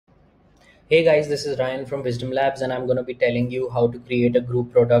Hey guys, this is Ryan from Wisdom Labs, and I'm going to be telling you how to create a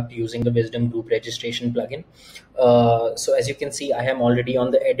group product using the WISDM Group Registration plugin. So as you can see, I am already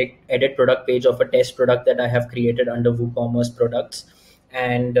on the edit product page of a test product that I have created under WooCommerce products.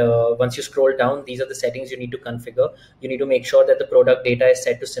 And once you scroll down, these are the settings you need to configure. You need to make sure that the product data is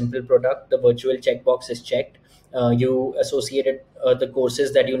set to simple product. The virtual checkbox is checked. You associated the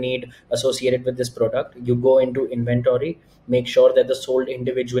courses that you need associated with this product. You go into inventory, make sure that the sold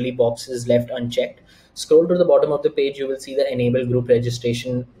individually box is left unchecked. Scroll to the bottom of the page, you will see the enable group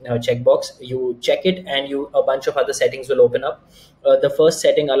registration checkbox. You check it and a bunch of other settings will open up. The first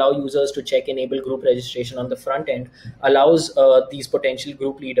setting, allow users to check enable group registration on the front end, allows these potential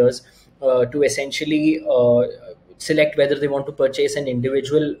group leaders to essentially select whether they want to purchase an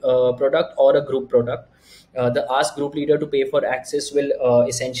individual product or a group product. The ask group leader to pay for access will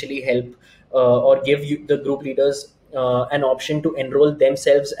essentially help or give you the group leaders an option to enroll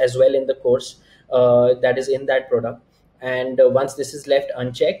themselves as well in the course that is in that product. And once this is left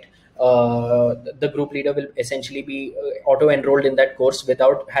unchecked, the group leader will essentially be auto enrolled in that course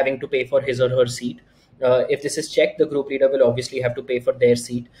without having to pay for his or her seat. If this is checked, the group leader will obviously have to pay for their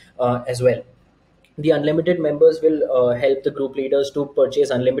seat as well. The unlimited members will help the group leaders to purchase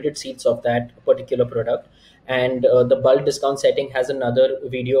unlimited seats of that particular product. And the bulk discount setting has another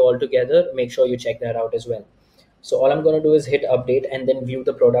video altogether. Make sure you check that out as well. So all I'm going to do is hit update and then view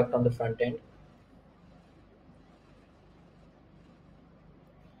the product on the front end.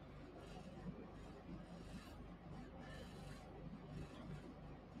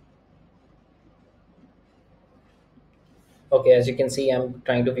 Okay, as you can see, I'm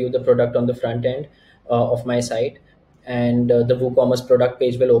trying to view the product on the front end of my site, and the WooCommerce product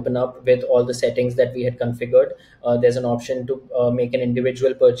page will open up with all the settings that we had configured. There's an option to make an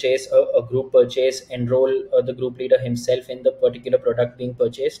individual purchase, a group purchase, enroll the group leader himself in the particular product being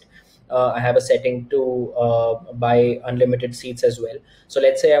purchased. I have a setting to buy unlimited seats as well. So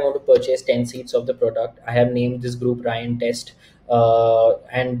let's say I want to purchase 10 seats of the product. I have named this group Ryan Test,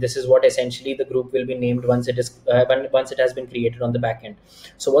 and this is what essentially the group will be named once once it has been created on the back end.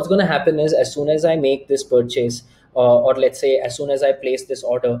 So what's going to happen is, as soon as I make this purchase, or let's say as soon as I place this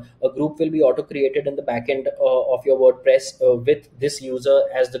order, a group will be auto created in the back end of your WordPress with this user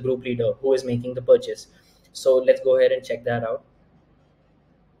as the group leader who is making the purchase. So let's go ahead and check that out.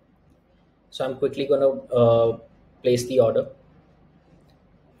 So I'm quickly going to place the order.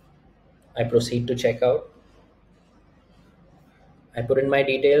 I proceed to checkout. I put in my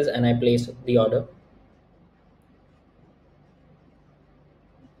details and I place the order.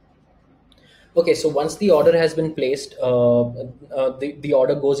 Okay, so once the order has been placed, the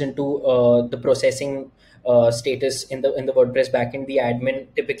order goes into the processing status in the WordPress backend. The admin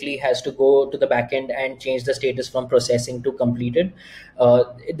typically has to go to the backend and change the status from processing to completed.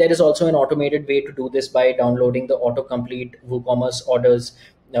 There is also an automated way to do this by downloading the autocomplete WooCommerce orders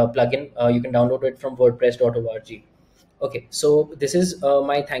plugin. You can download it from wordpress.org. Okay, so this is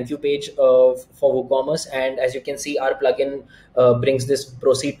my thank you page for WooCommerce, and as you can see, our plugin brings this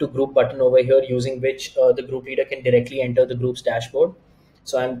proceed to group button over here, using which the group leader can directly enter the group's dashboard.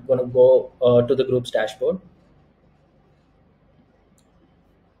 So I'm going to go to the group's dashboard.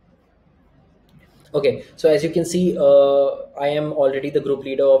 Okay, so as you can see, I am already the group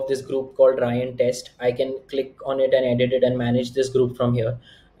leader of this group called Ryan Test. I can click on it and edit it and manage this group from here.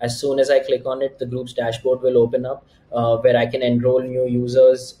 As soon as I click on it, the group's dashboard will open up where I can enroll new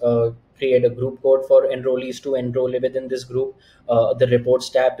users, create a group code for enrollees to enroll within this group, the reports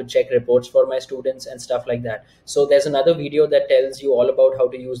tab to check reports for my students and stuff like that. So there's another video that tells you all about how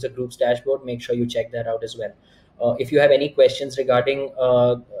to use the group's dashboard. Make sure you check that out as well. If you have any questions regarding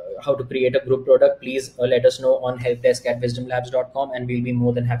how to create a group product, please let us know on helpdesk@wisdomlabs.com, and we'll be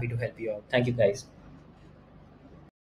more than happy to help you out. Thank you, guys.